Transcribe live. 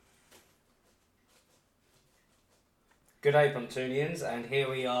Good day, Pontonians, and here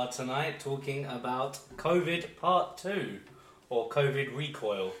we are tonight talking about COVID Part 2, or COVID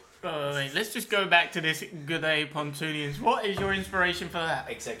Recoil. Wait, let's just go back to this Good Day Pontonians. What is your inspiration for that?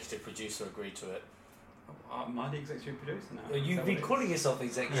 Executive producer agreed to it. Am I the executive producer now? You've been calling yourself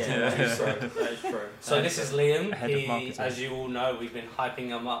executive Yeah, producer. that is true. So this is Liam. Head of marketing. As you all know, we've been hyping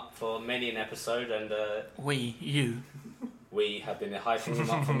him up for many an episode, and You. we have been hyping him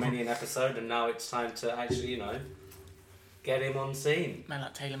up for many an episode, and now it's time to actually, get him on scene. Man,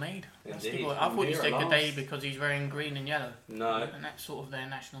 like tailor-made. That's Indeed. the boy. I thought you Here said at Good Day last. because he's wearing green and yellow. No, And that's sort of their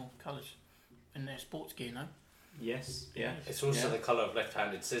national colours in their sports gear, no? Yes, yeah. it's also Yeah. the colour of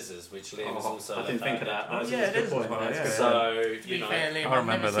left-handed scissors, which Liam is also I didn't think of that. left-handed. That's yeah, a it good is point. as well, That's yeah. good. So, To be fair, Liam, I I've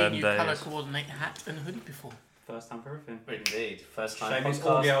remember never seen them you days. colour coordinate a hat and a hoodie before. First time for everything. Indeed, first time Shame it's podcast.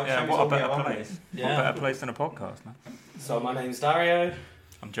 audio. Yeah, shame what a it's better audio place. only. What better place than a podcast, man? So my name's Dario,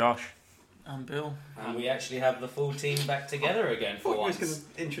 I'm Josh. I'm Bill. and we actually have the full team back together again for I once. thought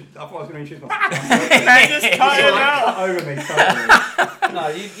I was going to introduce myself. Just cut it out. Cut over me suddenly. No,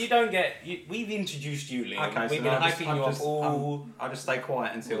 you don't get. We've introduced you, Liam. Okay, We've so been I'll just- hyping I'll you up just- all. I'll just stay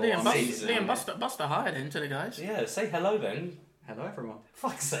quiet until Liam, I'm season. Buster hired into the guys. Yeah, say hello then. Hello, everyone.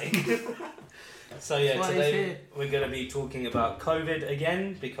 Fuck's sake. So yeah, That's why he's today here. we're going to be talking about COVID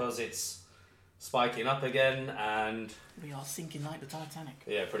again because it's spiking up again, and We are sinking like the Titanic.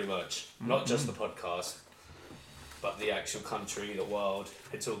 yeah, pretty much. Not just the podcast, but the actual country, the world.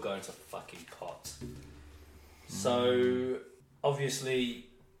 It's all going to fucking pot. So obviously,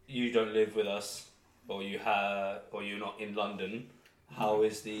 you don't live with us, or you're not in London. How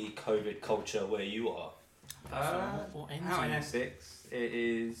is the COVID culture where you are? What ends Out in in? Essex, it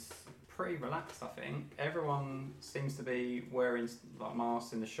is pretty relaxed, I think. Everyone seems to be wearing like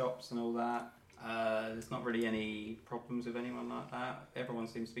masks in the shops and all that. There's not really any problems with anyone like that. Everyone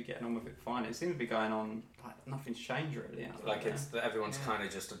seems to be getting on with it fine. It seems to be going on like nothing's changed really. Like it's everyone's Yeah. kind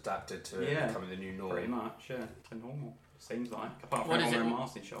of just adapted to it Yeah. becoming the new pretty norm. much, yeah. To normal. Seems like. Apart What from is everyone it? wearing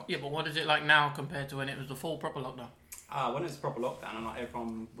masks in shops. Yeah, but what is it like now compared to when it was the full proper lockdown? When it was proper lockdown and like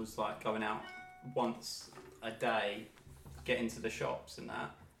everyone was like going out once a day, getting to the shops and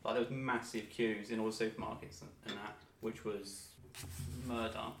that, like there was massive queues in all the supermarkets and that, which was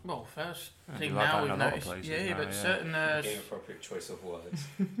murder. Well, first Yeah, thing you like that now in we've a lot of noticed. places Yeah, now, but yeah. certain. Inappropriate choice of words.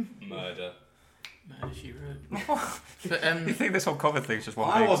 Murder. Man, she rude. But You think this whole COVID thing's just one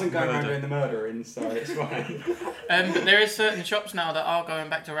I big wasn't going around murder? doing the murdering, so it's fine. but there is certain shops now that are going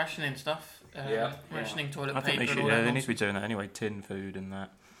back to rationing stuff. Yeah. Rationing toilet I paper think they and should. all Yeah, that they need nonsense. to be doing that anyway. Tin food and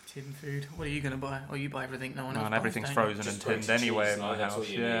that. Tin food. What are you going to buy? Oh, you buy everything no one else and buys, everything's don't you? frozen Just and tinned grated anyway cheese, in no, my that's house. all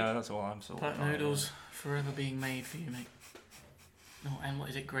you Yeah, need. that's all I'm sort Pot of buying. noodles forever being made for you, mate. Oh, and what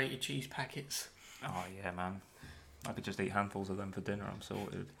is it? Grated cheese packets. Oh yeah, man. I could just eat handfuls of them for dinner. I'm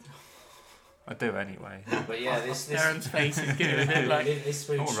sorted. I do anyway. But yeah, this Darren's face is giving it like. this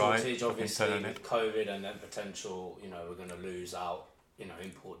food All right, shortage, fucking obviously, turn with COVID and then potential, we're going to lose out,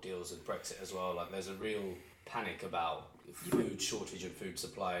 import deals with Brexit as well. Like, there's a real panic about food shortage and food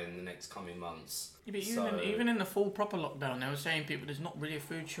supply in the next coming months. Yeah, but So- even in the full proper lockdown, they were saying people there's not really a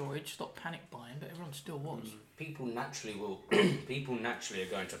food shortage. Stop panic buying, but everyone still was. People naturally are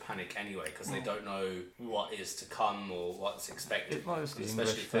going to panic anyway because they don't know what is to come or what's expected. It was the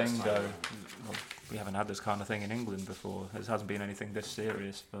especially English first thing, time though. around. Well, we haven't had this kind of thing in England before. There hasn't been anything this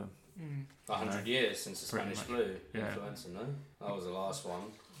serious for 100 years since the Pretty Spanish much. flu Yeah. influenza, no? That was the last one.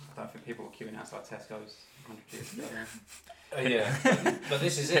 I don't think people were queuing outside Tesco's 100 years ago. Yeah, but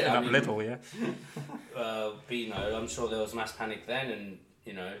this is it. hitting I up mean, little, yeah. I'm sure there was mass panic then, and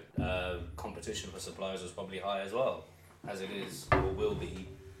competition for supplies was probably high as well, as it is or will be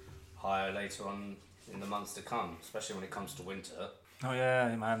higher later on in the months to come, especially when it comes to winter. Oh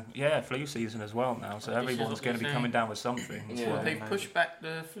yeah, man. Yeah, flu season as well now, so This is everyone's what going to they're be coming saying. down with something. Yeah. Well, Well, they've pushed back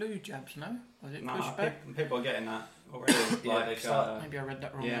the flu jabs, no? Was it No, pushed back? people are getting that already. Yeah, they've started. Maybe I read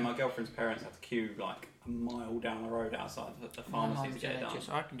that wrong. Yeah, my girlfriend's parents had to queue like a mile down the road outside the My pharmacy to mum's get it done. NHS.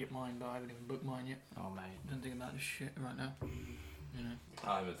 I can get mine, but I haven't even booked mine yet. Oh mate. Don't think about this shit right now.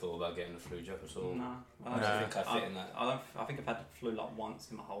 I haven't thought about getting a flu jab at all. No, I don't think I fit in that. I think I've had the flu like once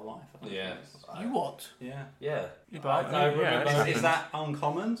in my whole life. I don't Yeah. think You what? yeah. Yeah. Yeah, but I remember- it's Is happened. that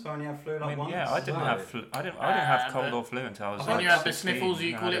uncommon to only have flu like I mean, once? yeah, I didn't No. have flu. I didn't have cold but- or flu until I was When like you have the 16, sniffles,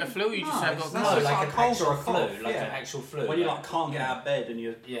 you call it a flu. You just No, have it's got. not. No, just like like an a cold actual or a flu, cough, like yeah. an actual flu. When you like can't get out of bed and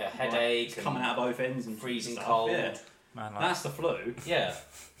you're headache, it's coming out of both ends and freezing stuff, cold. Yeah. Man, like, That's the flu. Yeah,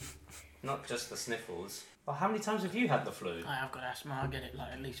 not just the sniffles. Well, how many times have you had the flu? I have got asthma. I get it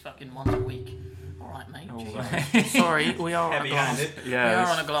like at least fucking once a week. All right, mate. Oh, Jesus. mate. Sorry, we are on a glass. Heavy-handed. We yeah, are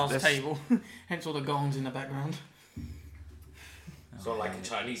this- on a glass this- table. Hence all the gongs in the background. Sort of like a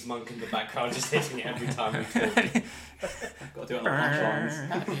Chinese monk in the background, just hitting it every time we talk. Got to do it on the punchlines.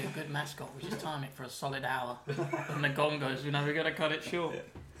 That'd be a good mascot. We just time it for a solid hour. And the gong goes, we're going to cut it short.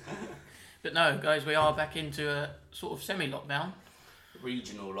 But no, guys, we are back into a sort of semi-lockdown.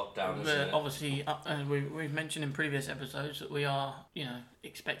 Regional lockdown, isn't it? Obviously, we've mentioned in previous episodes that we are,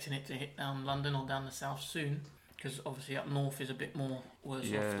 expecting it to hit down London or down the south soon. Because obviously up north is a bit more worse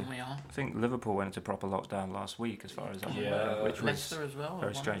off than we are. I think Liverpool went into proper lockdown last week, as far as I'm aware, which was Leicester as well.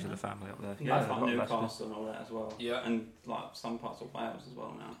 very strange to the family up there. Yeah, a like lot of Newcastle Leicester. and all that as well. Yeah. And like some parts of Wales as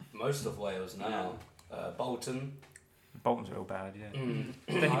well now. Most of Wales now. Bolton. Bolton's real bad, yeah. Mm.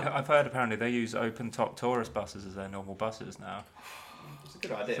 I've heard apparently they use open-top tourist buses as their normal buses now. It's a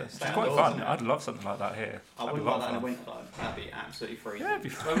good idea. So it's Stay quite outdoors, fun. isn't it? I'd love something like that here. I That'd be wouldn't a like lot that in of the fun. winter though. That'd be absolutely freezing. Yeah, it'd be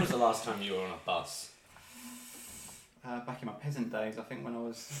fun. When was the last time you were on a bus? Back in my peasant days, I think when I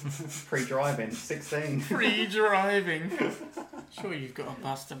was pre-driving, 16. Pre-driving. Sure, you've got a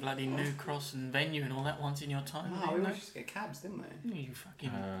bus to bloody New Cross and Venue and all that once in your time. No, didn't we you? always just get cabs, didn't we? You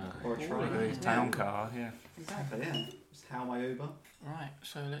fucking... Or a train. Town car, yeah. Exactly, yeah. Just how my Uber. Right,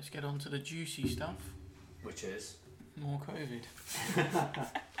 so let's get on to the juicy stuff. Which is? More COVID.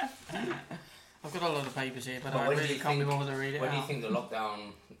 I've got a lot of papers here, but Well, I when do really you can't be think- bothered to read it When do out. you think the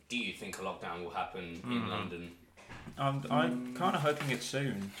lockdown? Do you think a lockdown will happen in London? I'm kind of hoping it's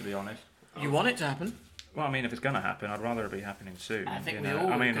soon, to be honest. You want it to happen? Well, I mean, if it's going to happen, I'd rather it be happening soon. I think you we know?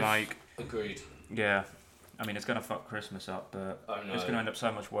 all I mean, because- like, Agreed. yeah. I mean, it's going to fuck Christmas up, but Oh no. it's going to end up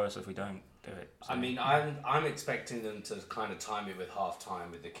so much worse if we don't do it. So. I mean, I'm expecting them to kind of time it with half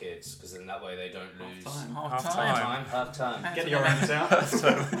time with the kids, because then that way they don't lose. Half-time. Half Half time. time. Half time. Get your hands out.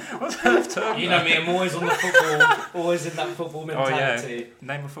 What's half term? You know me, I'm always on the football, always in that football Oh, yeah. mentality.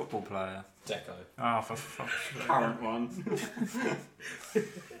 Name a football player. Deco. Oh, for fuck's sake. Current one.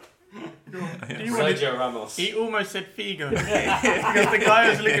 You wanted- Sergio Ramos. He almost said Figo. Because the guy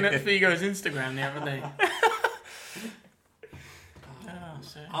was looking at Figo's Instagram the other day.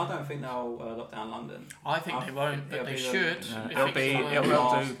 So I don't think they'll lock down London. I think they won't, but It'll they be should. the- if it'll it's be- the- it'll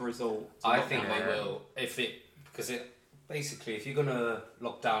last do- resort. to I lock think down they London. will, because it basically, if you're gonna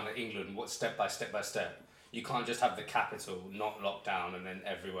lock down England, what step by step, you can't just have the capital not locked down and then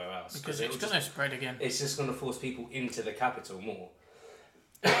everywhere else, because it'll it's going to spread again. it's just gonna force people into the capital more.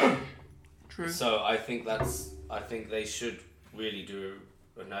 True. So I think they should really do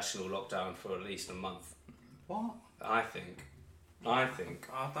a national lockdown for at least a month. What? I think. I don't think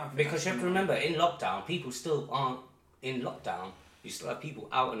Because you have that's to remember, in lockdown, people still aren't in lockdown. You still have people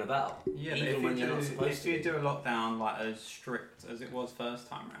out and about, Yeah, but even when you're not supposed if you to. do a lockdown like as strict as it was first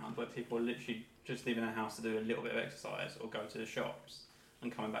time round, where people are literally just leaving their house to do a little bit of exercise or go to the shops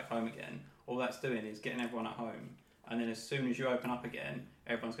and coming back home again, all that's doing is getting everyone at home. And then as soon as you open up again,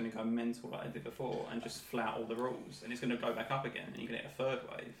 everyone's going to go mental like they did before and just flout all the rules. And it's going to go back up again and you're going to get a third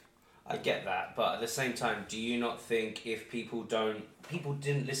wave. I get that, but at the same time, do you not think if people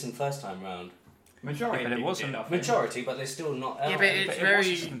didn't listen first time round? Majority Yeah, but of it people wasn't- did, I think. Majority, but they're still not out. Yeah, but it's But it very...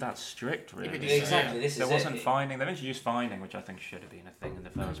 wasn't that strict, really. but Yeah, exactly, this is There wasn't it. finding. They've introduced finding, which I think should have been a thing in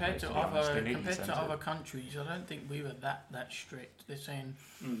the first Compared place. to be honest. They other need compared to incentive. other countries, I don't think we were that strict. They're saying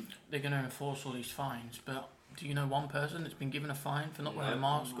Mm. they're going to enforce all these fines, but do you know one person that's been given a fine for not wearing a No.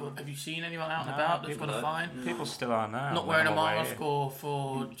 mask? Or have you seen anyone out and No, about that's people got a don't. fine? People still are now. Not wearing a They're all mask waiting. or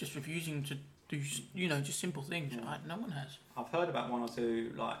for just refusing to do, just simple things. Yeah. No one has. I've heard about one or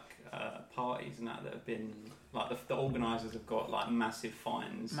two parties and that have been like the organisers have got like massive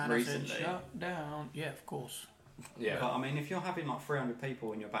fines Man, I said recently. shut down. Yeah, of course. Yeah. But I mean, if you're having like 300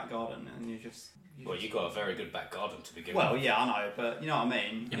 people in your back garden and you just Well, you got a very good back garden to begin well, with. yeah, I know, but you know what I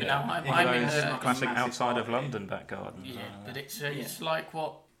mean. Yeah, Yeah. but now If I'm in those the, like- Classic massive outside of party. London back garden. yeah, but it's like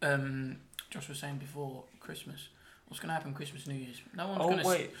what Josh was saying before Christmas. What's going to happen Christmas, New Year's? No one's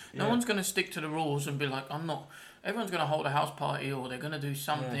going to no one's going to stick to the rules and be like, I'm not. Everyone's going to hold a house party or they're going to do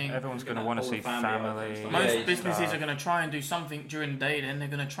something. Yeah, everyone's going to You're want to gonna see pull the family over and family. stuff. Most Yeah, businesses stuff. are going to try and do something during the day. Then they're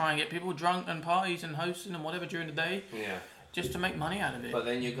going to try and get people drunk and parties and hosting and whatever during the day, Yeah. just to make money out of it. But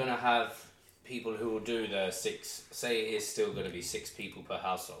then you're going to have people who will do the say it is still going to be 6 people per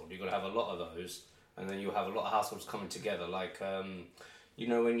household. You're going to have a lot of those, and then you'll have a lot of households coming together. Like, you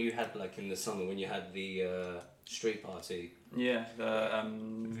know, when you had, like in the summer, when you had the street party. Yeah, the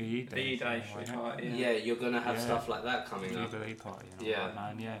VE Day Day thing, street wasn't party. Yeah, you're going to have Yeah. stuff like that coming up. Jubilee party. And all Yeah. that,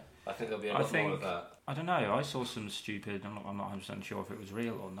 man. Yeah. I think there'll be a I lot more think- of that. I don't know. I saw some stupid. I'm not 100% sure if it was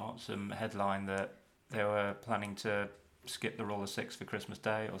real or not. Some headline that they were planning to skip the rule of 6 for Christmas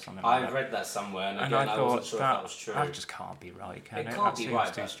Day or something like I've that. read that somewhere, and And again, I I thought wasn't sure if that was true. that just can't be right, can it? It can't that be seems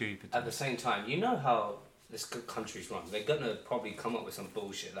right, too but stupid. to At the me. same time, you know how this country's run. They're gonna probably come up with some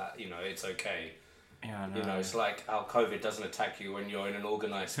bullshit that it's okay. Yeah, You know, it's like how COVID doesn't attack you when you're in an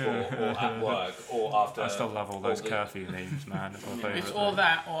organised sport or at work or after. I still love all those curfew memes, man. It's all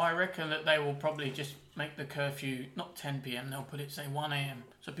that, or I reckon that they will probably just make the curfew not 10 p.m. They'll put it say 1 a.m.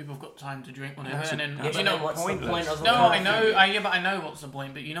 so people have got time to drink whatever. And then, you know, what's the point of no, I know. But I know what's the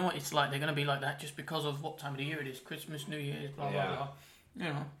point. But you know what it's like. They're going to be like that just because of what time of the year it is. Christmas, New Year's, blah blah blah.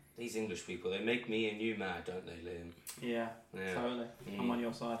 You know. These English people, they make me and you mad, don't they, Liam? Yeah, totally. I'm on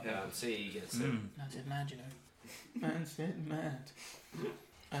your side. Yeah, see, he gets it. I said mad, you know. Man said mad.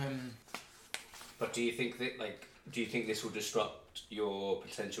 But do you think that, like, do you think this will disrupt your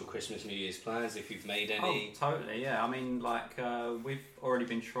potential Christmas, New Year's plans if you've made any? Oh, totally. Yeah. I mean, like, we've already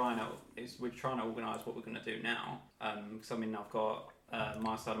been trying to. We're trying to organise what we're going to do now. Because I mean, I've got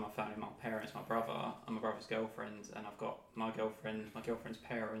my side of my family, my parents, my brother, and my brother's girlfriend, and I've got my girlfriend's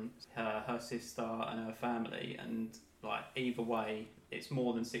parents, her sister, and her family, and like either way, it's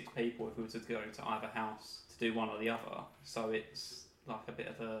more than 6 people if we were to go to either house to do one or the other. So it's like a bit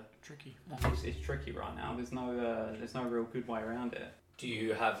of a tricky. It's tricky right now. There's no real good way around it. Do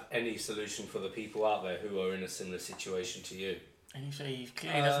you have any solution for the people out there who are in a similar situation to you? And you say he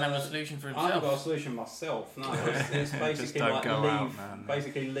clearly doesn't have a solution for himself. I haven't got a solution myself. No, it's basically like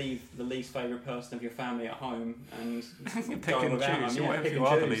leave the least favourite person of your family at home and pick and choose. What if you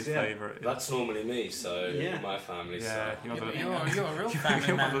are the least favourite? That's normally me. So my family. Yeah, so. You're a real family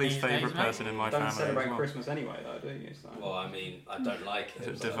You're man. the least favourite person in my family. Don't celebrate Christmas anyway, though, do you? So. Well, I mean, I don't like it.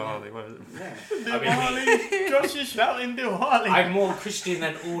 Is it Diwali? What is it? Yeah. Diwali. Josh is shouting Diwali. I'm more Christian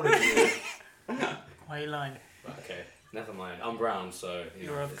than all of you. Why are you lying? Okay. Never mind. I'm brown, so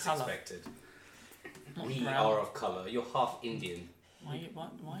you're of it's colour. Expected. Not We brown. are of colour. You're half Indian. Why You've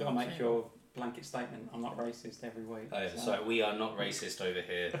got to make your blanket statement. I'm not racist every week. Oh, so we are not racist over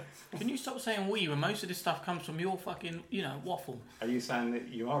here. Can you stop saying we when most of this stuff comes from your fucking, waffle? Are you saying that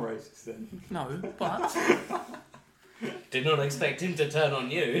you are racist then? No, but... Did not expect him to turn on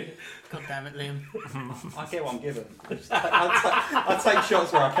you. God damn it, Liam. I get what I'm given. I take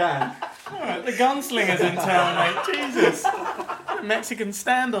shots where I can. Alright, the gunslingers in town, mate. Jesus. Mexican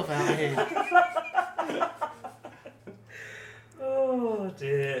standoff out here. Oh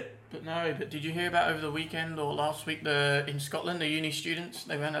dear. But did you hear about over the weekend or last week in Scotland, the uni students,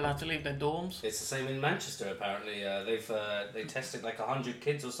 they weren't allowed to leave their dorms? It's the same in Manchester apparently. They tested like 100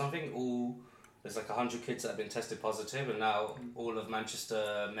 kids or something. There's like 100 kids that have been tested positive, and now all of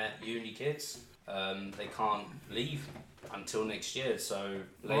Manchester Met uni kids, they can't leave until next year. So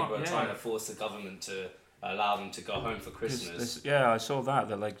Labour are trying to force the government to allow them to go home for Christmas. I saw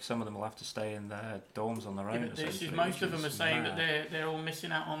that like some of them will have to stay in their dorms on their own. Most of them are saying that they're all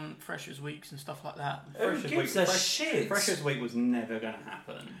missing out on Freshers' Weeks and stuff like that. Who gives a shit? Freshers' Week was never going to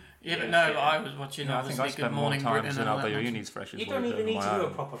happen. Yeah, but no, I was watching. I think I spent more time in other uni's Freshers' Week. You don't even need to do a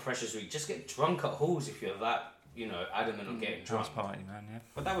proper Freshers' Week. Just get drunk at halls if you're that, adamant on getting drunk. House party, man. Yeah.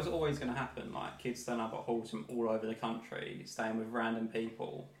 But that was always going to happen. Like kids turn up at halls from all over the country, staying with random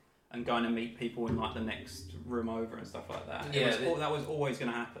people, and going to meet people in like the next room over and stuff like that. That was always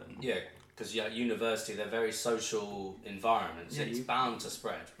going to happen. Yeah, because at university they're very social environments. Yeah, it's bound to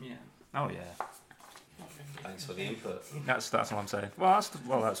spread. Yeah. Oh yeah. Thanks for the input. That's what I'm saying. Well,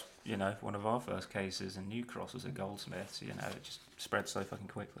 that's one of our first cases in New Cross was at Goldsmiths. It just spread so fucking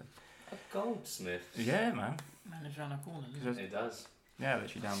quickly. A Goldsmith? Yeah, man. Managed around the corner, doesn't it? It does. Yeah,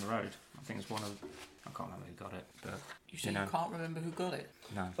 literally down the road. I think it's one of. I can't remember who got it, but you say you can't remember who got it.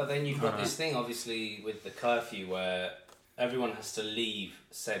 No. But then you've got this thing, obviously, with the curfew where everyone has to leave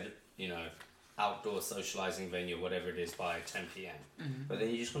said, outdoor socialising venue, whatever it is, by 10 p.m. Mm-hmm. But then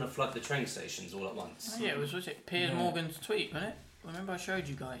you're just going to flood the train stations all at once. Oh, yeah, was it Piers Morgan's tweet, wasn't it? Remember I showed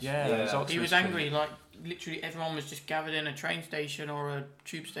you guys? Yeah. He was angry, like literally everyone was just gathered in a train station or a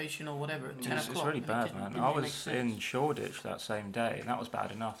tube station or whatever at 10 o'clock. It's really bad, man. I was in Shoreditch that same day, and that was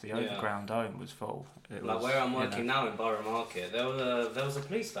bad enough. The Overground Dome was full. Where I'm working now in Borough Market, there was a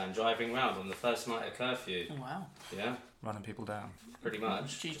police van driving around on the first night of curfew. Oh, wow. Yeah. Running people down. Pretty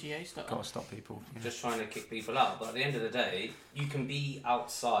much. GTA stuff. Got to stop people. Yeah. Just trying to kick people out. But at the end of the day, you can be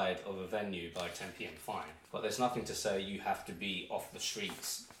outside of a venue by 10 p.m, fine. But there's nothing to say you have to be off the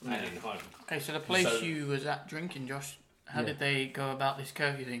streets and in home. Okay, so the place you was at drinking, Josh, how did they go about this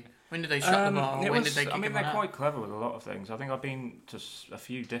curfew thing? When did they shut the bar? When did they kick they're out? quite clever with a lot of things. I think I've been to a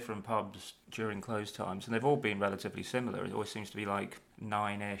few different pubs during close times, and they've all been relatively similar. It always seems to be like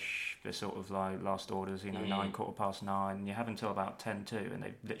 9-ish, the sort of like last orders, 9, 9:15, and you have until about 10:02, and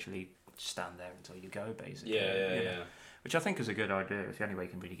they literally stand there until you go, basically. Yeah. Which I think is a good idea. It's the only way you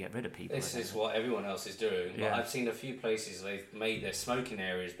can really get rid of people. This is what everyone else is doing. But I've seen a few places they've made their smoking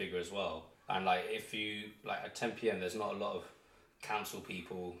areas bigger as well. And like if you at 10 p.m, there's not a lot of council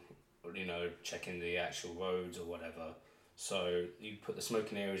people checking the actual roads or whatever. So you put the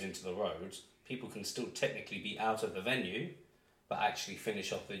smoking areas into the roads, people can still technically be out of the venue, but actually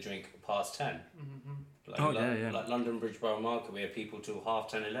finish off their drink past 10. Mm-hmm. Like London Bridge Borough Market, we have people till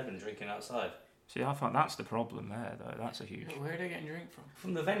 10:30, 11 drinking outside. See, I find that's the problem there, though. That's a huge... Where are they getting drink from?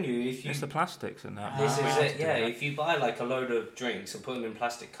 From the venue, if you... It's the plastics and that. This is it, yeah. If you buy like a load of drinks and put them in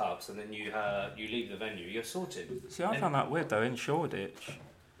plastic cups and then you leave the venue, you're sorted. See, I found that weird, though, in Shoreditch.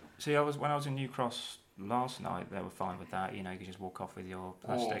 See, when I was in New Cross last night, they were fine with that. You could just walk off with your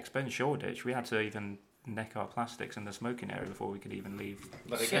plastics. But in Shoreditch, we had to even neck our plastics in the smoking area before we could even leave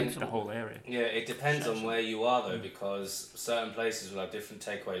the whole area. Yeah, it depends on where you are though, because certain places will have different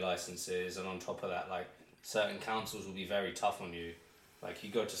takeaway licenses, and on top of that, like certain councils will be very tough on you. Like you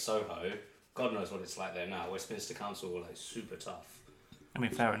go to Soho, God knows what it's like there now. Westminster Council were like super tough. I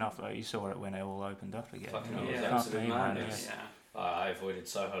mean, fair enough though. You saw it when it all opened up again. Fucking You know, yeah, can't absolute blame them, madness. Yeah. I avoided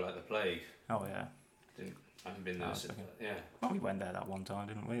Soho like the plague. Oh yeah. I haven't been there Oh, since. okay. Yeah. Well, we went there that one time,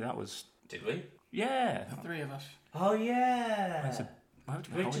 didn't we? That was... Did we? Yeah. 3 of us. Oh yeah. Where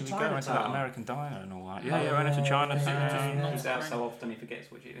did Went we to go? Into that Chinatown. American diner and all that. Oh, Yeah, went into yeah. Chinatown. He's out so often he forgets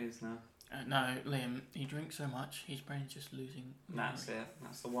which it is now. No, Liam, he drinks so much, his brain's just losing. That's it.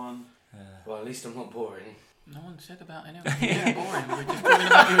 That's the one. Well, at least I'm not boring. No one said about anyone being boring. We're just talking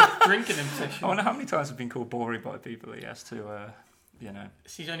about your drinking obsession. I wonder how many times I've been called boring by people he has to,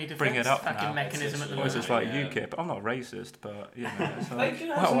 It's his only bring it up fucking now. mechanism at the Or it's moment. just like Yeah. UKIP. I'm not racist, but, it's They like, do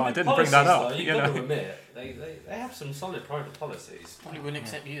have well, some I good didn't bring that policies, up, though, you've got to admit, they have some solid private policies. Probably wouldn't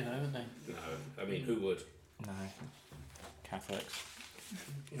accept you though, would they? No, I mean, who would? No. Catholics.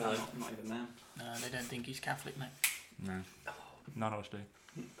 No. Not even them. No, they don't think he's Catholic, mate. No. None of us do.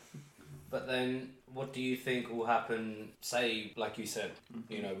 But then, what do you think will happen? Say, like you said,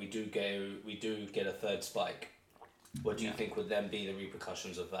 we do get a third spike. What do you think would then be the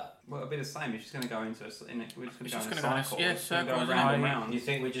repercussions of that? Well, it'll be the same. It's just going to go into we're just It's going to just go in gonna a go in a- cycle. yeah, It's gonna go circles, round and isn't it? round. You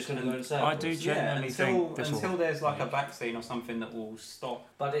think we're just going to go in circles? I do genuinely think this until will... there's like a vaccine or something that will stop.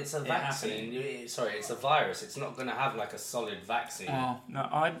 But it's a It vaccine. It's a virus. It's not going to have like a solid vaccine. Oh, No,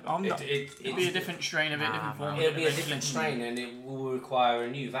 I'm not... it'd be a different strain of it, different form. It'll be a different strain, and it will require a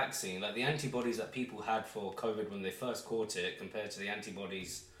new vaccine. Like the antibodies that people had for COVID when they first caught it, compared to the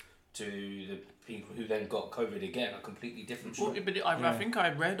antibodies to the people who then got COVID again, are completely different. Well, but I think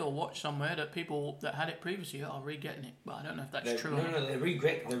I read or watched somewhere that people that had it previously are re-getting it, but I don't know if that's true. No, they're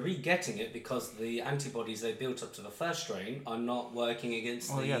re-getting it because the antibodies they built up to the first strain are not working against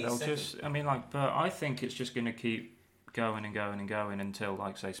Well, the yeah, they'll second. just... I mean, but I think it's just going to keep going and going and going until,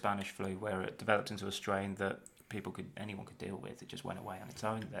 like, say, Spanish flu, where it developed into a strain that anyone could deal with. It just went away on its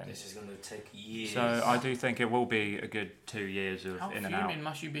own then. This is going to take years. So I do think it will be a good 2 years of How in and out. fuming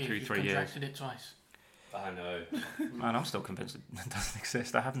must you be 2, if you've 3 years. contracted it twice? I know. Man, I'm still convinced it doesn't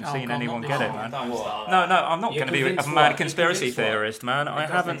exist. I haven't Oh, seen God, anyone not get this it, one. man. Don't start. No, I'm not You're going to be a convinced mad what? You're conspiracy convinced what? theorist, man. I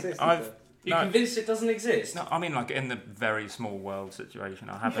haven't. You're No. convinced it doesn't exist? No, I mean, like in the very small world situation,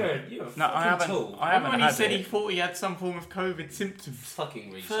 I haven't. You're a No, I fucking haven't. tool. I haven't Remember when he had said it. he thought he had some form of COVID symptoms?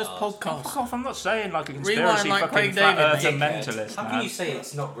 Fucking retard. First podcast. Fuck off! I'm not saying like a Rewind conspiracy like fucking Craig flat David, earther mate. mentalist, How man. can you say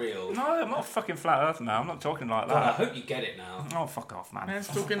it's not real? No, I'm not a fucking flat earther, man. I'm not talking like God, I that. hope you get it now. Oh, fuck off, man. Man's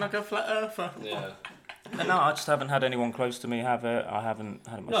talking like a flat earther. Yeah. No, I just haven't had anyone close to me have it. I haven't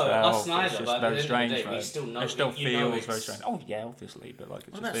had it No, myself. us neither. It's just But very at the strange. end of the day, we right? still know. It still you know feels it's- very strange. Oh yeah, obviously, but like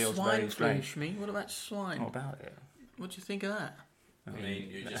it What just about feels swine very flu, strange. Shmi? What about swine? What about it? What do you think of that? I mean, mean,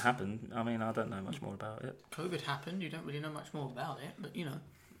 you it just- happened. I mean, I don't know much more about it. COVID happened. You don't really know much more about it, but you know.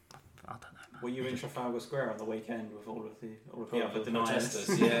 I don't know. Man. Were you in Trafalgar Square on the weekend with all of the Yeah, other the deniers?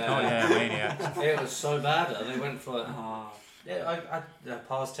 protesters, yeah. Oh yeah, maniacs. It was so bad. They went for Ah,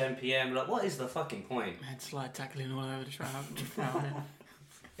 past 10 p.m. Like, what is the fucking point? Head slide tackling all over the shroud.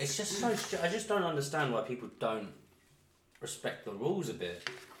 It's just so. I just don't understand why people don't respect the rules a bit.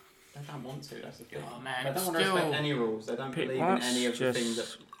 they don't want to. That's the thing. Oh, man, they don't want to still- respect any rules. They don't Pe- believe in that's any of the just- things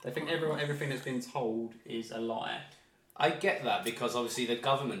that they think. Everything that's been told is a lie. I get that because obviously the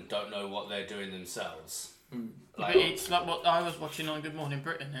government don't know what they're doing themselves. But it's like what I was watching on Good Morning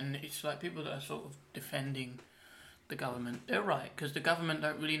Britain, and it's like people that are sort of defending the government. They're right, because the government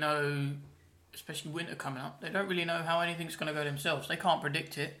don't really know, especially winter coming up, they don't really know how anything's going to go themselves. They can't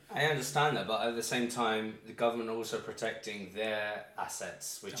predict it. I understand that, but at the same time, the government are also protecting their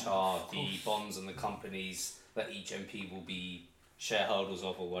assets, which are the course. bonds and the companies that each MP will be shareholders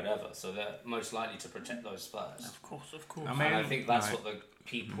of or whatever. So they're most likely to protect those first. Of course, of course. I And I mean, think that's right. what the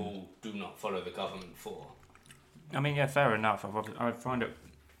people do not follow the government for. I mean, yeah, fair enough. I find it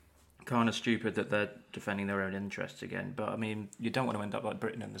kind of stupid that they're defending their own interests again. But I mean, you don't want to end up like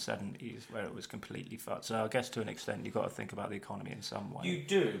Britain in the 70s, where it was completely fucked. So I guess to an extent, you've got to think about the economy in some way. You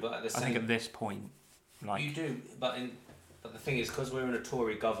do, but at the same... I think at this point, like... You do, but the thing is, because we're in a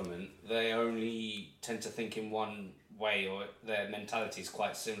Tory government, they only tend to think in one way, or their mentality is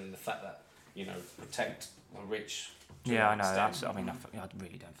quite similar in the fact that, you know, protect the rich. Yeah, I know. I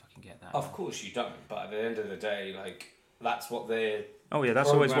really don't fucking get that. Of course you don't, but at the end of the day, like, that's what they're... Oh yeah, that's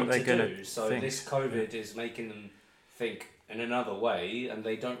always what they're going to do. So this COVID is making them think in another way, and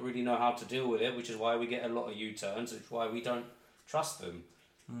they don't really know how to deal with it, which is why we get a lot of U-turns, which is why we don't trust them.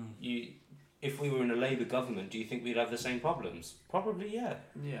 If we were in a Labour government, do you think we'd have the same problems? Probably, yeah.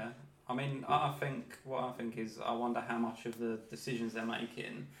 Yeah. I mean, I think is I wonder how much of the decisions they're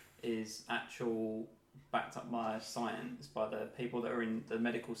making is actual backed up by science, by the people that are in the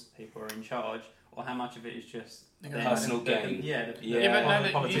medical people are in charge, or how much of it is just personal gain. The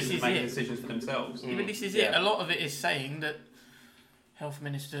politicians making decisions for themselves. But this is it. A lot of it is saying that health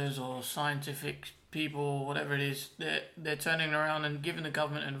ministers or scientific people, whatever it is, they're turning around and giving the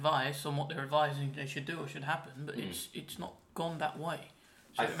government advice on what they're advising they should do or should happen, but it's not gone that way.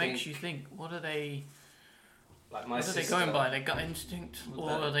 So it makes you think, what are they... Like what are they going by? Their gut instinct, or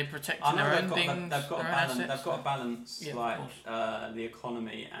are they protecting their own things? They've got to balance the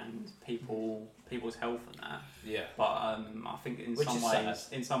economy and people's health and that. Yeah. But I think in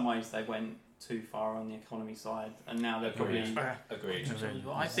some ways they went too far on the economy side, and now they're probably agreed.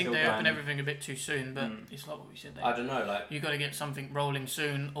 I think they open everything a bit too soon, but it's like what we said there. I don't know, like you got to get something rolling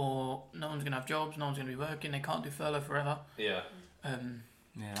soon, or no one's gonna have jobs, no one's gonna be working. They can't do furlough forever. Yeah.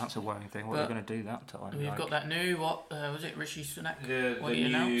 Yeah, that's a worrying thing. What are they going to do that time? We've got that new, was it, Rishi Sunak? The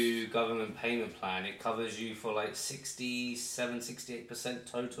new government payment plan, it covers you for like 68%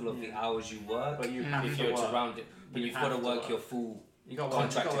 total of the hours you work. But if you're to round it, but you've got to work your full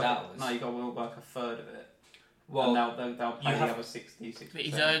contracted hours. No, you've got to work a third of it. Well, and they'll pay the other 66%. But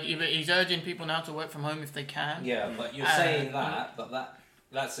he's urging people now to work from home if they can. Yeah, but you're saying that, but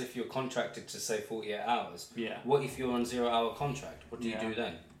that's if you're contracted to say 48 hours. Yeah. What if you're on 0-hour contract? What do you do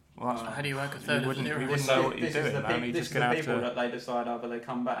then? Well, how do you work a third of 0? We wouldn't know what you're doing, man. You're just going to have to... that they decide either they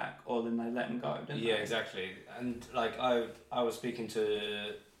come back or then they let them go, don't they? Exactly. And like I was speaking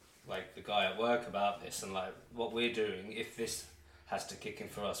to like the guy at work about this, and like what we're doing, if this has to kick in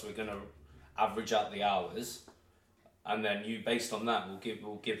for us, we're going to average out the hours. And then based on that,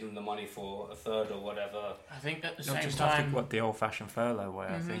 we'll give them the money for a third or whatever. I think at the same time, have to, the old-fashioned furlough way.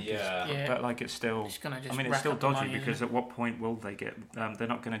 I think. But like it's still. It's still dodgy because at what point will they get? They're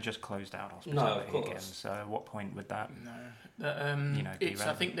not going to just close down hospitality again. So at what point would that? No. I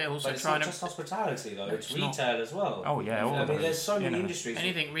think they're also it's trying not just hospitality though. It's retail as well. Oh yeah. I mean, there's so many industries.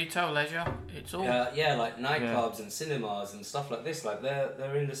 Anything retail, leisure, it's all. Like nightclubs and cinemas and stuff like this. Like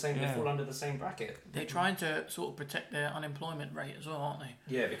they're in the same. They fall under the same bracket. They're trying to sort of protect their unemployment rate as well, aren't they?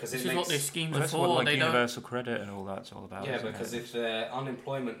 Yeah, because this is what their schemes are for. What, like universal credit and all that's all about. Yeah, because if their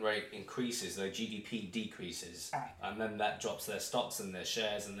unemployment rate increases, their GDP decreases, and then that drops their stocks and their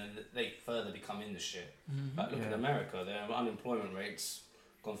shares, and then they further become in the shit. Like look at America, their unemployment rate's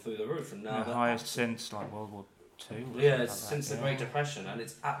gone through the roof, and now the highest since like World War II. Yeah, it's since the Great Depression, and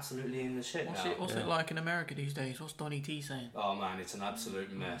it's absolutely in the shit now. What's it like in America these days? What's Donny T saying? Oh man, it's an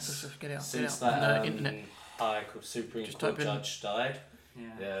absolute mess. Just get it out. Since that internet. High Supreme Court judge died.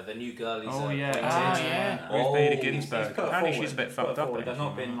 Yeah, the new girl is Ruth Bader Ginsburg. Apparently she's a bit fucked up. They've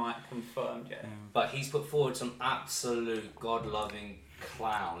not been like confirmed yet. But he's put forward some absolute God-loving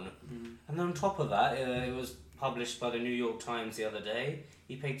clown. And then on top of that, it was published by the New York Times the other day.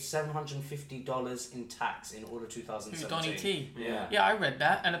 He paid $750 in tax in all of 2017. Donny T. Yeah, I read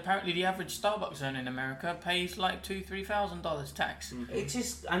that, and apparently the average Starbucks owner in America pays like $2,000-$3,000 tax. It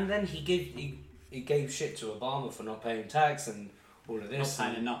just, and then he gave shit to Obama for not paying tax and all of this. Not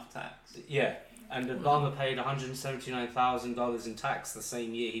paying enough tax. Yeah, and Obama paid $179,000 in tax the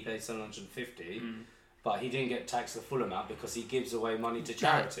same year he paid $750, but he didn't get taxed the full amount because he gives away money to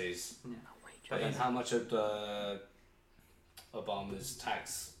charities. But then how much of Obama's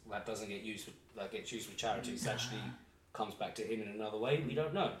tax that doesn't get used gets used for charities actually comes back to him in another way? We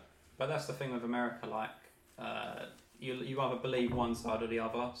don't know. But that's the thing with America, like you either believe one side or the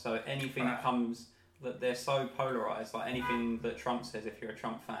other. So anything that comes, that they're so polarized. Like anything that Trump says, if you're a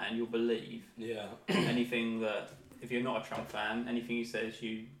Trump fan, you'll believe. Yeah. Anything that, if you're not a Trump fan, anything he says,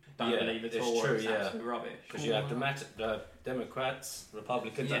 you don't believe at all. True, it's absolute rubbish. Because you have Democrats,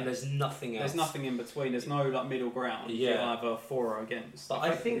 Republicans, and there's nothing else. There's nothing in between. There's no like middle ground. You're either for or against. But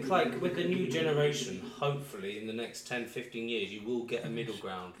I think like with the new generation, hopefully in the next 10, 15 years, you will get a middle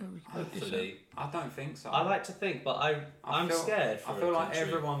ground. Hopefully. I don't think so. I like to think, but I'm scared for I feel like country.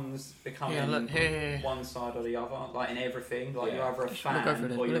 everyone's becoming one side or the other, like in everything. Like you're either a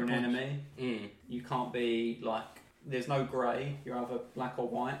fan or you're an enemy. You can't be like, there's no grey. You're either black or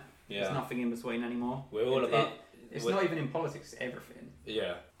white. Yeah. There's nothing in between anymore. We're all about... It's not even in politics, it's everything.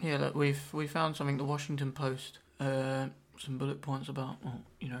 Yeah. Yeah, look, we found something, the Washington Post, some bullet points about,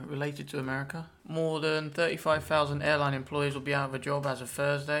 related to America. More than 35,000 airline employees will be out of a job as of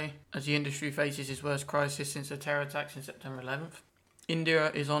Thursday, as the industry faces its worst crisis since the terror attacks in September 11th. India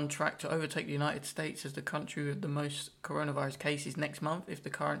is on track to overtake the United States as the country with the most coronavirus cases next month if the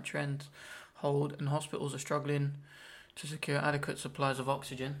current trends hold, and hospitals are struggling to secure adequate supplies of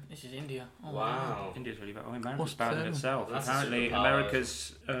oxygen. This is India. Oh, wow. India's really bad. America's bad in itself. That's apparently,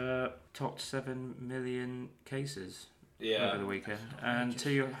 America's topped 7 million cases over the weekend, and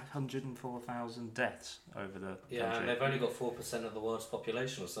 204,000 deaths over the country. And they've only got 4% of the world's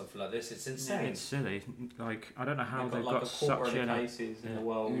population or something like this. It's insane. Yeah, it's silly. Like, I don't know how they've got got such a quarter of the a... cases in the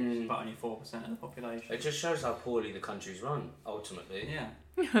world, but only 4% of the population. It just shows how poorly the country's run, ultimately. Yeah.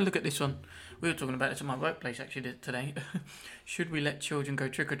 Look at this one. We were talking about this at my workplace actually today. Should we let children go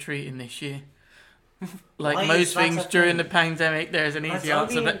trick-or-treating this year? Like most things during the pandemic, there's an easy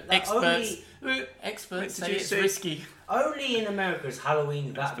answer, but experts say it's risky. Only in America is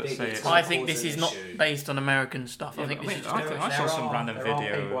Halloween that big. I think this is not based on American stuff. I think this is just... I saw some random video.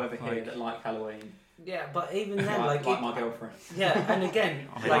 There are people over here that like Halloween. Yeah, but even then, like my girlfriend. Yeah, and again,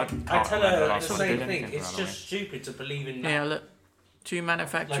 I tell her the same thing. It's just stupid to believe in that. Yeah, look. Two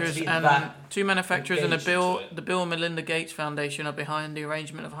manufacturers and the Bill and Melinda Gates Foundation are behind the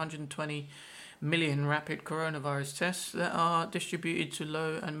arrangement of 120 million rapid coronavirus tests that are distributed to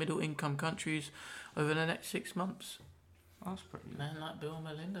low and middle income countries over the next 6 months. That's pretty good. Man like Bill and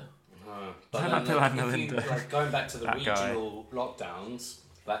Melinda. Going back to the regional lockdowns,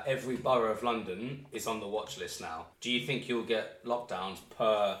 like every borough of London is on the watch list now. Do you think you'll get lockdowns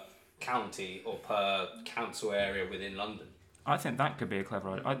per county or per council area within London? I think that could be a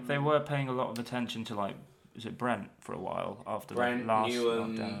clever idea. They were paying a lot of attention to, like, is it Brent for a while after the last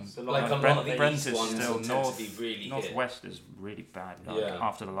lockdown? So like a lot of the Brent east is ones still northwest is really bad.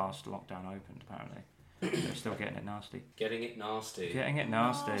 After the last lockdown opened, apparently they're still getting it nasty. Getting it nasty. It's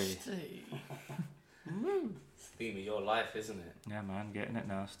the theme of your life, isn't it? Yeah, man, getting it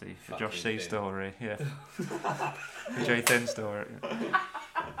nasty. For Josh C story, yeah. For Jay Thin story.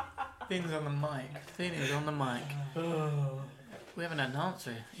 Thin's on the mic. Thin is on the mic. We haven't had an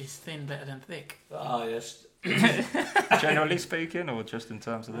answer. Is thin better than thick? Oh, yes. Generally speaking, or just in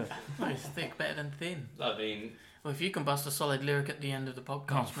terms of this? No, is thick better than thin? I mean... Well, if you can bust a solid lyric at the end of the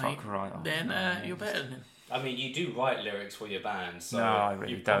podcast, mate, then you're better than him. I mean, you do write lyrics for your band, so... No, I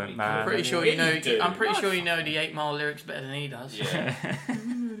really don't, man. I'm pretty sure you know the 8 Mile lyrics better than he does. Yeah.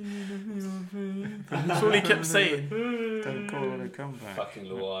 That's all he kept saying. Don't call it a comeback. Fucking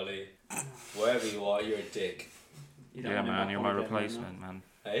Luwali. Wherever you are, you're a dick. Yeah, man, you're my replacement, man.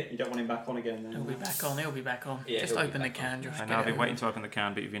 Hey? You don't want him back on again, then? He'll be back on. Yeah, just open the can, Josh. I know, I've been waiting to open the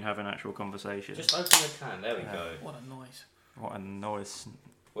can, but you've been having an actual conversation. Just open the can, there we go. What a noise. What a noise.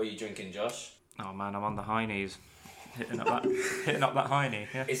 What are you drinking, Josh? Oh man, I'm on the Heinies. Hitting up that Heine,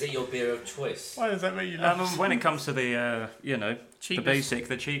 yeah. Is it your beer of choice? Why does that make you laugh? When it comes to the,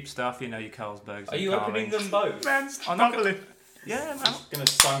 the cheap stuff, your Carlsbergs. Are you opening them both? Man, I'm not gonna... Yeah, man. I'm going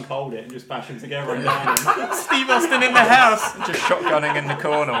to stone cold it and just bash them together and down them. Steve Austin in the house. Just shotgunning in the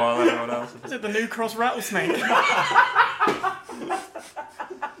corner while everyone else is it the New Cross rattlesnake?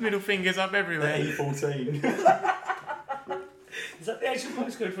 Middle fingers up everywhere. E14. Is that the actual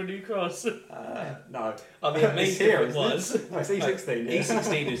postcode for New Cross? No. I mean, amazing if it was. No, it's E16.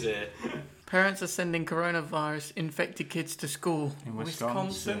 E16 is here. Parents are sending coronavirus infected kids to school. In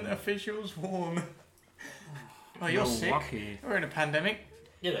Wisconsin officials warn. Oh, you're sick. Lucky. We're in a pandemic.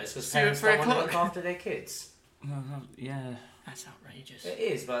 Yeah, it's because parents don't want to look after their kids. Yeah. That's outrageous. It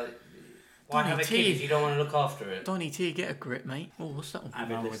is, but why have a kid if you don't want to look after it? Donny T, get a grip, mate. Oh, what's that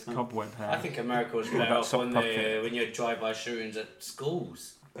one? With cobweb hair. I think America was better off when you had drive-by shootings at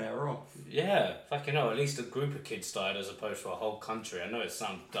schools. Better off. Yeah, fucking hell, at least a group of kids died as opposed to a whole country. I know it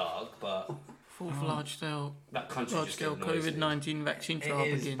sounds dark, but... Fourth large-scale COVID-19 vaccine trial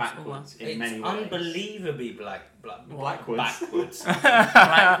begins. Backwards in many ways. Unbelievably backwards.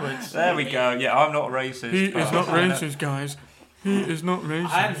 Backwards. There we go. Yeah, I'm not racist. He is not racist, guys. He is not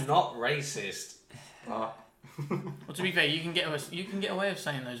racist. I'm not racist. Well, to be fair, you can get away with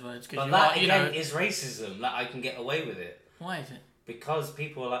saying those words because But that again is racism. That I can get away with it. Why is it? Because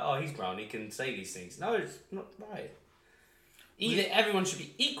people are like, oh, he's brown, he can say these things. No, it's not right. Either everyone should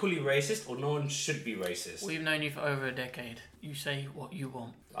be equally racist or no one should be racist. We've known you for over a decade. You say what you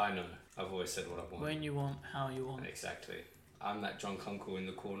want. I know. I've always said what I want. When you want, how you want. Exactly. I'm that drunk uncle in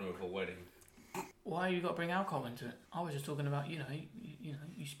the corner of a wedding. Why you got to bring alcohol into it? I was just talking about, you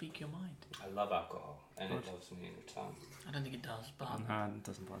speak your mind. I love alcohol, and it loves me in return. I don't think it does, but... No, it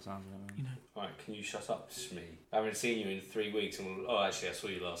doesn't by the sounds of it. Alright, can you shut up, Shmee? I haven't seen you in 3 weeks, and actually I saw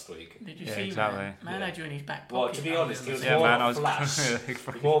you last week. Did you Yeah, see exactly. Man had you in his back pocket. Well, to be honest, he was Yeah, more man, of a I was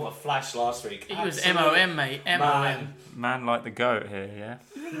flash. More of a flash last week. He was Absolute MOM, mate. MOM. Man like the goat here, yeah?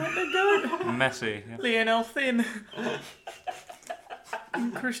 Like the goat. Messy. Yeah. Lionel Thin.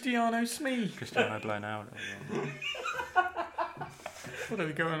 And Cristiano Smee. Cristiano blown out. What are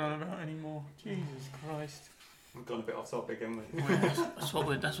we going on about anymore? Jesus Christ. We've gone a bit off topic, haven't we?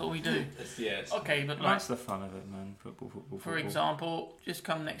 Well, that's what we do. Yes. Okay, but like, That's the fun of it, man. Football. for example, just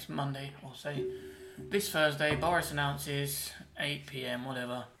come next Monday, or say this Thursday, Boris announces 8 p.m,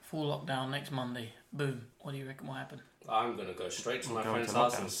 whatever, full lockdown next Monday. Boom. What do you reckon will happen? I'm going to go straight to my Go friend's into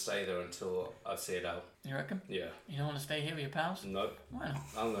house lockdown. and stay there until I see it out. You reckon? Yeah. You don't want to stay here with your pals? Nope. Why not?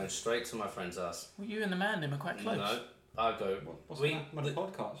 I'm going straight to my friend's house. Well, you and the man them are quite close. No. I'll go. What's We- the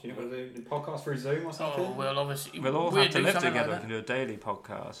podcast? You're not going to do a podcast through Zoom or something? Oh, well, obviously. We'll all we'll have to do live something together. like We can do a daily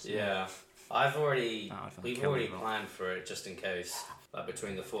podcast. Yeah. No, I'd fucking We've kill already you, Rob. planned for it just in case. Like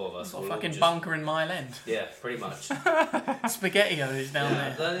between the four of us. Got a we'll all fucking just- bunker in Mile End. Yeah, pretty much. Spaghetti-O is down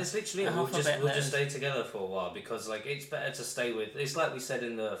Yeah, there. then it's literally it. Alphabet We'll letters. just stay together for a while because like it's better to stay with. It's like we said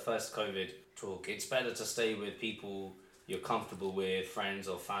in the first COVID talk. It's better to stay with people you're comfortable with, friends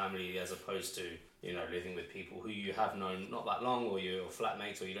or family, as opposed to living with people who you have known not that long or your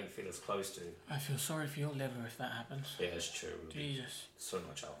flatmates or you don't feel as close to. I feel sorry for your liver if that happens. Yeah, it's true. Jesus. So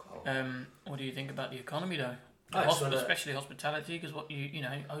much alcohol. What do you think about the economy though? I just wanna- Especially hospitality, because what you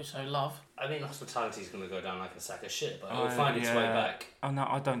so love. I mean, hospitality's going to go down like a sack of shit, but it'll find its way back. Oh no,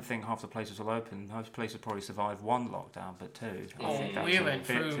 I don't think half the places will open. Most places probably survive one lockdown, but two. I think that's We a went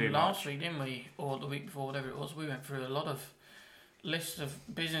bit through too last much. week, didn't we? Or the week before, whatever it was. We went through a lot of lists of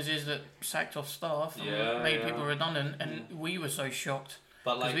businesses that sacked off staff and made people redundant, and we were so shocked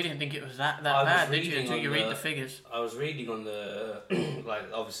But because like, we didn't think it was that I bad, was did you? reading Until on you read the- the figures. I was reading on the like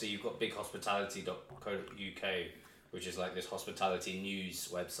obviously you've got bighospitality.co.uk, which is like this hospitality news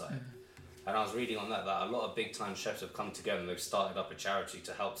website. And I was reading on that a lot of big time chefs have come together and they've started up a charity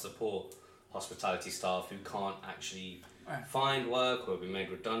to help support hospitality staff who can't actually Right. find work or be made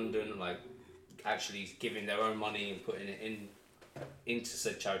redundant, like actually giving their own money and putting it into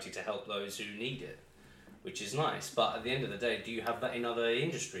said charity to help those who need it, which is nice. But at the end of the day, do you have that in other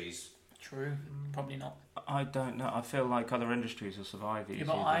industries? True, probably not. I don't know. I feel like other industries will survive easier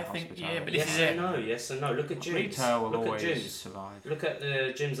but than I think- hospitality. yeah, but this Yes is and it. no, yes and no. Look at gyms. Retail will Look always at gyms. survive. Look at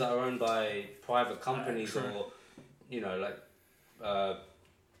the gyms that are owned by private companies true. or, like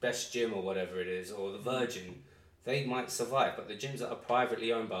Best Gym or whatever it is, or the Virgin. They might survive, but the gyms that are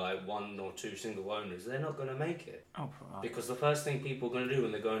privately owned by like one or two single owners, they're not going to make it. Oh, Because the first thing people are going to do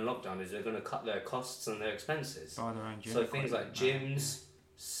when they go in lockdown is they're going to cut their costs and their expenses. buy their own gym So things like equipment. gyms,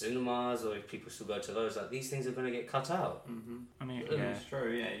 cinemas, or if people still go to those, like these things are going to get cut out. I mean, Yeah. yeah. It's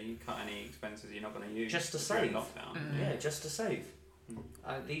true, yeah. You cut any expenses you're not going to use. Just to during save. lockdown. Yeah, just to save.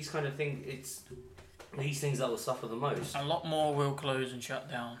 These kind of things, it's these things that will suffer the most. A lot more will close and shut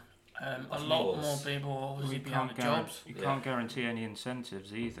down. A Of lot course. more people will obviously You be out of jobs. You Yeah. can't guarantee any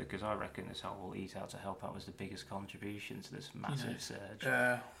incentives either, because I reckon this whole Eat Out to Help Out was the biggest contribution to this massive surge.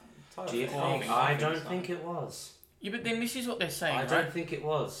 Do you think? I don't think it was. Yeah, but then this is what they're saying, I right? don't think it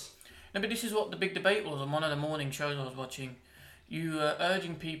was. No, but this is what the big debate was on one of the morning shows I was watching. You were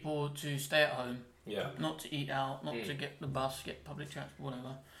urging people to stay at home, Yeah. not to eat out, not to get the bus, get public transport,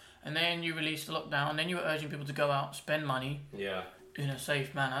 whatever. And then you released the lockdown, then you were urging people to go out, spend money Yeah. in a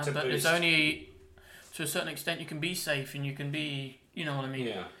safe manner. To But there's boost. only, to a certain extent, you can be safe and you can be, you know what I mean?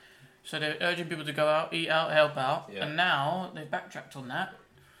 Yeah. So they're urging people to go out, eat out, help out. Yeah. And now they've backtracked on that.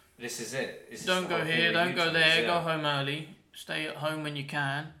 This is it. This is Don't the go whole thing here, with don't go YouTubers, there, yeah. go home early, stay at home when you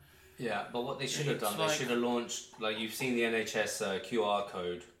can. Yeah, but what they should have It's done, like- they should have launched, like you've seen the NHS QR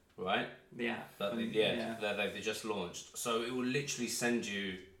code, right? The app. That they just launched. So it will literally send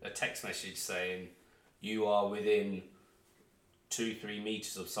you a text message saying you are within 2-3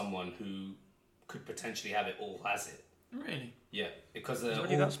 meters of someone who could potentially have it or has it. Really? Yeah, because Is they're it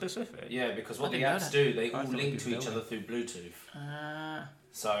really all, that specific? yeah, because I what the didn't know apps that. do, they I all thought link you to could each do other it. through Bluetooth.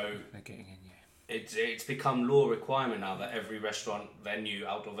 So They're getting in you. it's become law requirement now that every restaurant venue,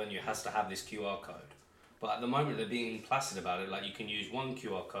 outdoor venue, has to have this QR code. But at the moment, they're being placid about it. Like, you can use one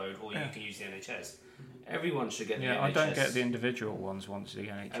QR code or you can use the NHS. Everyone should get the NHS. Yeah, I don't get the individual ones once the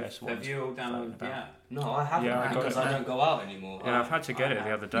NHS ones. Have you all downloaded the app? No, I haven't because I don't go out anymore. Yeah, I've had to get it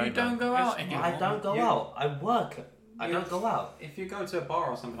the other day. You don't go out anymore? I don't go out. I work. I don't go out. If you go to a bar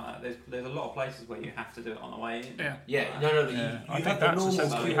or something like that, there's a lot of places where you have to do it on the way in. Yeah. No. But I think that's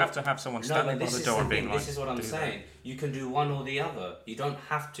essential. You have to have someone standing by the door and being like, this is what I'm saying. You can do one or the other. You don't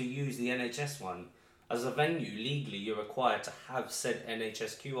have to use the NHS one. As a venue, legally, you're required to have said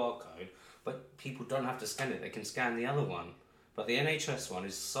NHS QR code, but people don't have to scan it. They can scan the other one. But the NHS one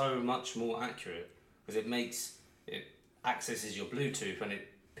is so much more accurate because it accesses your Bluetooth and it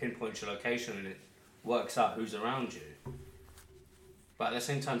pinpoints your location and it works out who's around you. But at the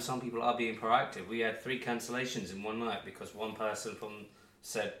same time, some people are being proactive. We had 3 cancellations in one night because one person from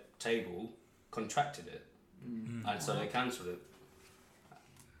said table contracted it, and so they cancelled it.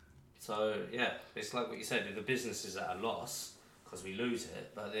 So yeah, it's like what you said. The business is at a loss because we lose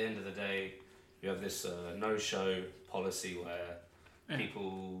it. But at the end of the day, you have this no-show policy where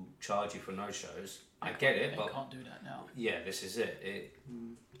people charge you for no-shows. I get it, but they can't do that now. Yeah, this is it.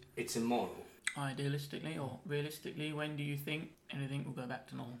 It's immoral. Idealistically or realistically, when do you think anything will go back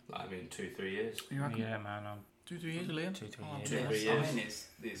to normal? I mean, 2-3 years. You reckon? Yeah, man. 2-3 years, Liam? 2-3 Oh, years. 2-3 years. I mean,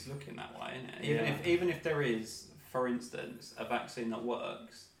 it's looking that way, isn't it? Even if there is, for instance, a vaccine that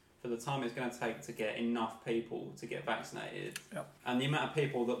works, for the time it's going to take to get enough people to get vaccinated, and the amount of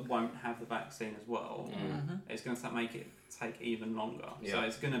people that won't have the vaccine as well, it's going to make it take even longer. Yeah. So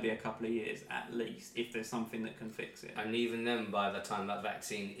it's going to be a couple of years at least if there's something that can fix it. And even then, by the time that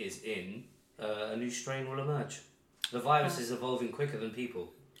vaccine is in, a new strain will emerge. The virus is evolving quicker than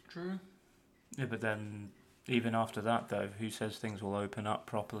people. True. Yeah, but then even after that, though, who says things will open up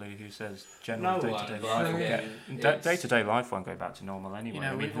properly? Who says general day-to-day life will get... Day-to-day life won't go back to normal anyway. You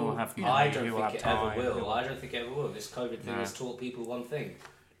know, who will have I money, don't who will think have it time. ever will. I don't think it ever will. This COVID thing has taught people one thing.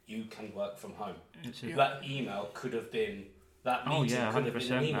 You can work from home. Yeah. That email could have been... That meeting could have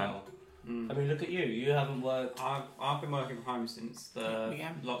been an email. I mean, look at you. You haven't worked... I've been working from home since the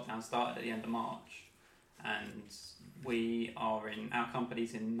lockdown started at the end of March, and our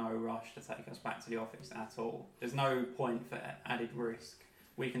company's in no rush to take us back to the office at all. There's no point for added risk.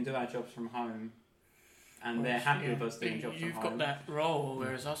 We can do our jobs from home, and they're happy with us doing jobs from home. You've got that role,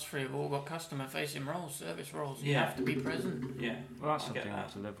 whereas us three have all got customer-facing roles, service roles. You have to be present. Yeah. Well, that's something I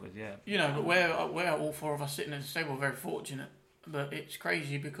have to live with, yeah. You know, but we're all 4 of us sitting at the table very fortunate. But it's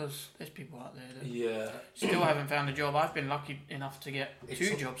crazy because there's people out there that still haven't found a job. I've been lucky enough to get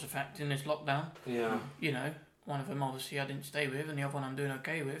 2 jobs, in fact, in this lockdown. Yeah. You know, one of them obviously I didn't stay with, and the other one I'm doing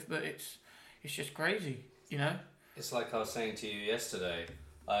okay with. But it's just crazy, you know. It's like I was saying to you yesterday.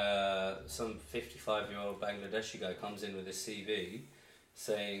 Some 55-year-old Bangladeshi guy comes in with a CV,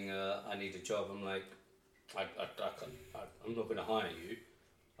 saying, "I need a job." I'm like, I'm not going to hire you.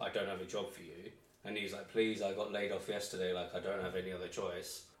 I don't have a job for you. And he's like, "Please, I got laid off yesterday. Like, I don't have any other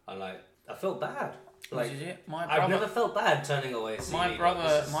choice." I'm like, I felt bad. Like, this is it. My brother, I've never felt bad turning away a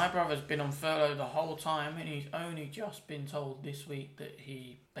CV. My brother's been on furlough the whole time, and he's only just been told this week that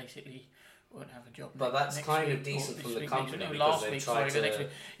he basically won't have a job. But that's kind of decent from the company because they've tried to... next week.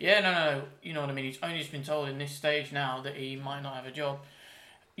 Yeah, no, you know what I mean. He's only just been told in this stage now that he might not have a job.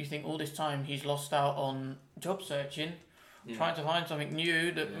 You think all this time he's lost out on job searching, trying to find something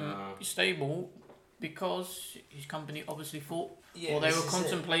new that is stable, because his company obviously thought, or they were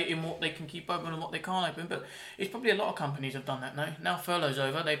contemplating what they can keep open and what they can't open. But it's probably a lot of companies have done that now. Now furlough's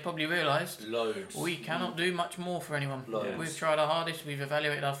over, they've probably realised we cannot do much more for anyone. Loads. We've tried our hardest, we've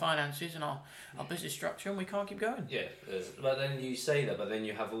evaluated our finances and our business structure, and we can't keep going. Yeah, but then you say that, but then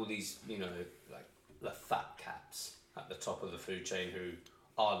you have all these, you know, like the fat cats at the top of the food chain who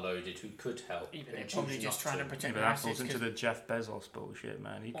are loaded, who could help. Even they're probably just trying to protect their their assets. Into the Jeff Bezos bullshit,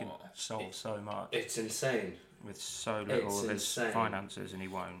 man. He could solve so much. It's insane. With so little of his finances, and he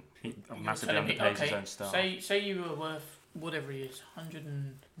won't. He massively underpays his own staff. Say you were worth whatever he is,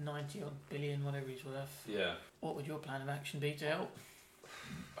 190 odd billion, whatever he's worth. Yeah. What would your plan of action be to help?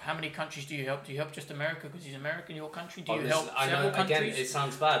 How many countries do you help? Do you help just America because he's American, your country? Do you help several countries? Again, it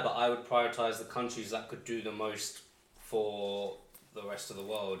sounds bad, but I would prioritise the countries that could do the most for the rest of the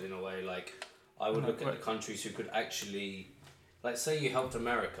world in a way. Like, I would look at the countries who could actually... Like, say you helped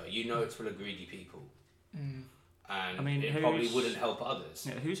America, you know it's full of greedy people. and I mean, it probably wouldn't help others.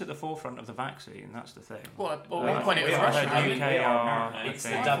 Yeah, who's at the forefront of the vaccine? That's the thing. Well, at one I point it was think Russia. the I mean, UK are. It's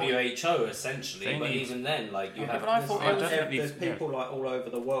the I WHO essentially, They but need- even then, like you Yeah, have but I thought it was- There's people like all over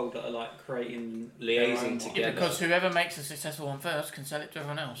the world that are like creating Liaising their own together. Yeah, because whoever makes a successful one first can sell it to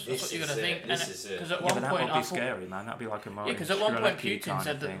everyone else. That's what you got to think. This is it. Because at Yeah, one but that point would I be thought, scary, man. That'd be like a yeah, Mario because at one point Shkreli Putin kind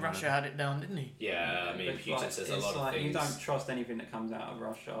said of that thing, Russia wouldn't had it down, didn't he? Yeah, I mean, But, Putin like, says a it's lot of like things. you don't trust anything that comes out of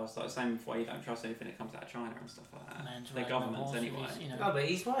Russia. It's like the same way you don't trust anything that comes out of China and stuff like that. Man's Their riding a governments horse, anyway. you know. No, but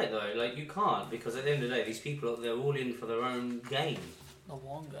he's right though. Like you can't, because at the end of the day, these people they're all in for their own game. The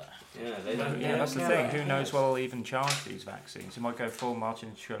Wonga. Yeah, they don't. Yeah, they that's don't the care thing. about Who knows us. what will even charge these vaccines? You might go full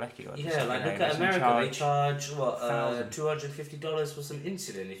Martin Shkreli. Yeah, like look at America. They charge what $250 for some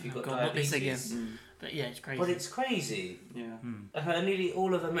insulin if you've Oh, got God, not this diabetes. again. But yeah, it's crazy. But it's crazy. Yeah. Nearly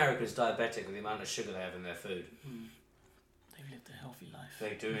all of America is diabetic with the amount of sugar they have in their food. They've lived a healthy life.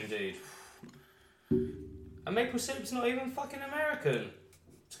 They do indeed. And maple syrup's not even fucking American.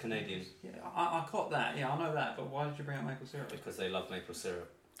 It's Canadian. Yeah, I caught that. Yeah, I know that. But why did you bring up maple syrup? Because they love maple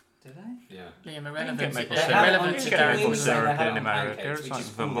syrup. Did they? Yeah. Liam, Get irrelevant. maple They syrup. have- Irrelevant you to can Darren even maple say Wilson. they syrup have in on America. pancakes, It's which like is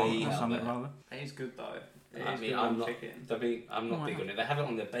all they Vermont eat or out something there. like that. It is good though. It I is mean, good I'm on not. chicken. I'm not Why big not? on it. They have it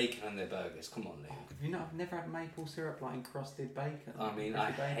on their bacon and their burgers. Come on, Liam. Have you not? I've never had maple syrup like encrusted bacon. I mean, Crispy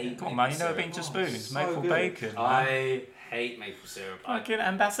I bacon. hate Come on, maple man. You never syrup. been to Oh, Spoons? so Maple good. bacon. Man. I hate maple syrup. Fucking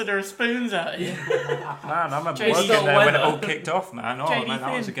ambassador of spoons out here. Man, I remember JD working there when it Weather. all kicked off, man. Oh, JD man,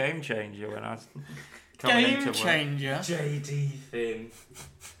 that was a Finn. game changer when I was coming Game into work. changer. JD Finn.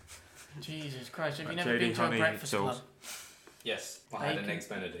 Jesus Christ, have you Like never JD been to a honey breakfast sauce. club? Yes, I had an Bacon. eggs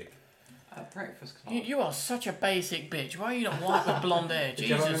Benedict. At breakfast club. You are such a basic bitch. Why are you not white with blonde hair? Did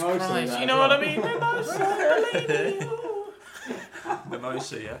you have a Jesus mimosa with Christ. that You as know well? what I mean? Mimosa, lady.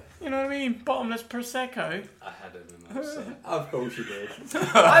 Mimosa, yeah. You know what I mean? Bottomless Prosecco. I had a mimosa. Of course you did.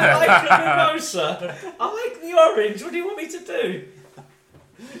 I like the mimosa. I like the orange. What do you want me to do?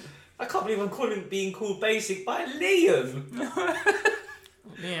 I can't believe I'm being called basic by Liam.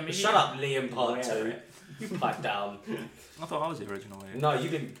 Liam, you- Shut up, Liam Part Wear 2. it. You pipe down. I thought I was the original here. No,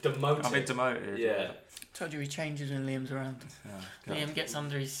 you've been demoted. I've been demoted. Yeah. Told you he changes when Liam's around. Yeah. Liam gets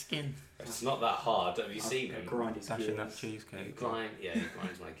under his skin. It's not that hard. Have you seen him? Grind his Dashing that gears. He cheesecake. he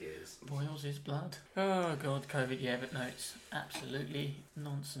grinds my gears. Boils his blood. Oh god, COVID, yeah, but no, it's absolutely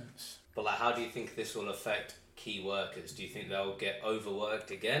nonsense. But like, how do you think this will affect key workers? Do you think they'll get overworked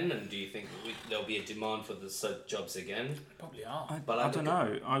again, and do you think there'll be a demand for the said jobs again? Probably are. But I like, don't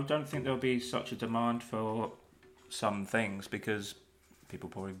know. I don't think there'll be such a demand for some things because people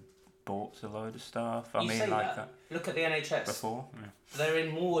probably bought a load of stuff. I You mean, say like that. Look at the NHS. before. Yeah. They're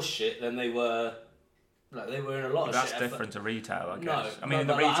in more shit than they were. Like they were in a lot But of that's shit. different to retail, I guess. No, I mean, no, in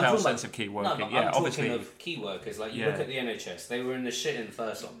the but, like, I'm retail talking sense about- of key No, working, but yeah, I'm obviously. talking of key workers. Like you Yeah. look at the NHS, they were in the shit in the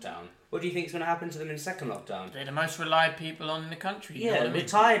first lockdown. What do you think is going to happen to them in second lockdown? They're the most relied people on in the country. you know Yeah, what the I mean?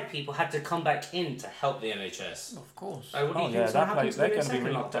 retired people had to come back in to help the NHS. Of course. Like, what do Oh you yeah, think's going to that happen place, to they're them in going to be second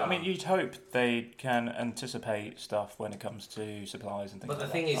really. lockdown? I mean, you'd hope they can anticipate stuff when it comes to supplies and things But the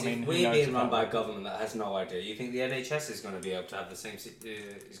like thing that. is, I mean, if who we're knows being if run that by a will- government that has no idea, you think the NHS is going to be able to have the same?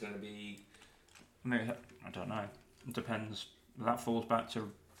 Is going to be? I mean, I don't know. It depends. That falls back to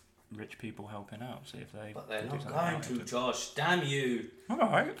rich people helping out. See if they. But they're can do not something going about to, it. Josh. Damn you! All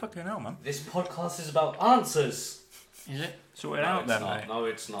right, fucking hell, man. This podcast is about answers. Is it? Sort it No, out it's then, not. mate. No,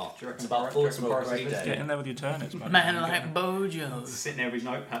 it's not. Do you It's reckon about Boris- thoughts do you of a reckon great Boris is Get day. in there with your turnips, man. Man like Bojo. Sitting there with his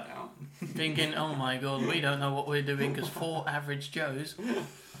notepad out. Thinking, oh my god, we don't know what we're doing because 4 average Joes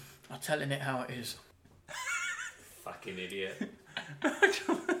are telling it how it is. Fucking idiot.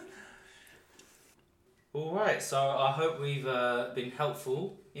 All right, so I hope we've been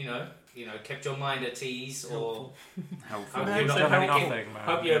helpful. You know, kept your mind at ease, or Helpful. Hope you're not Done panicking. nothing, man.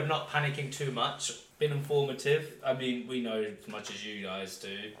 hope you're not panicking too much. Been informative. I mean, we know as much as you guys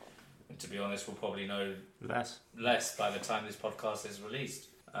do. And to be honest, we'll probably know less by the time this podcast is released.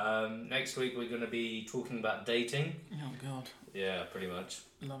 Next week we're going to be talking about dating. Oh god. Yeah, pretty much.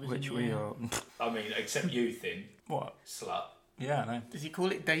 Love is Which in we the air. are. I mean, except you, Thin. What? Slut. Yeah, no. Does he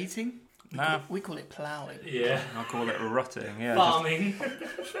call it dating? Nah, We call it ploughing. Yeah. I'll call it rutting. Yeah, Farming.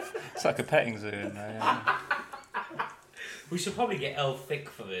 it's like a petting zoo in there. Yeah. We should probably get Elle Thick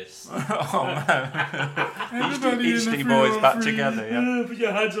for this. Oh man, Everybody in the Eastie Boys back 303. together. Yeah. Put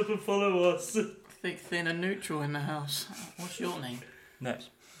your hands up and follow us. Thick, thin, and neutral in the house. What's your name? Next.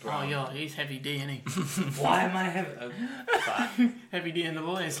 Oh yeah, he's heavy D, isn't he? Why am I having? Oh, fuck. Heavy D and the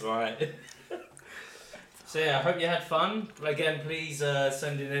boys. Right. So yeah, I hope you had fun. Again, please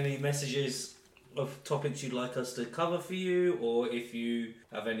send in any messages of topics you'd like us to cover for you, or if you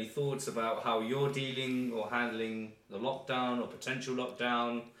have any thoughts about how you're dealing or handling the lockdown or potential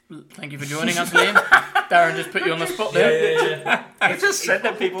lockdown. Thank you for joining us, Liam. Darren just put you on the spot there. Yeah. I just said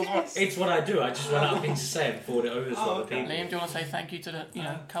that people's voice. It's what I do. I just run out of things to say and forward it over to other people. Liam, do you want to say thank you to the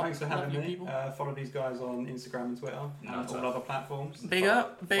couple Thanks for of having lovely me. people? Follow these guys on Instagram and Twitter and all other platforms. Big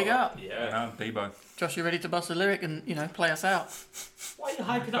up. Yeah. Bebo. Josh, you ready to bust a lyric and play us out? Why are you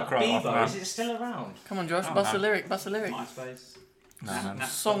hyping up Right off, Bebo? man. Is it still around? Come on, Josh, Oh, bust a no. lyric. MySpace. No, man.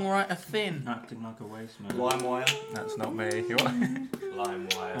 Songwriter thin. Acting like a waste man. LimeWire. That's not me.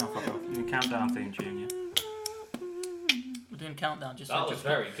 LimeWire. Oh, fuck off. You countdown theme tune, yeah. We're doing countdown. Just That was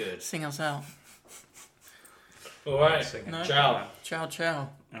very good. sing us out. All right. No. Ciao. Ciao.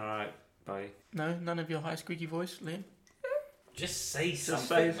 Alright, bye. No, none of your high squeaky voice, Liam. Just say Just something.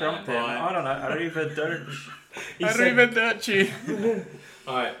 say something. Man. I don't know. Arrivederci. He said- Arrivederci.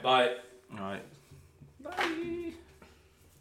 All right. Bye. Alright. Bye.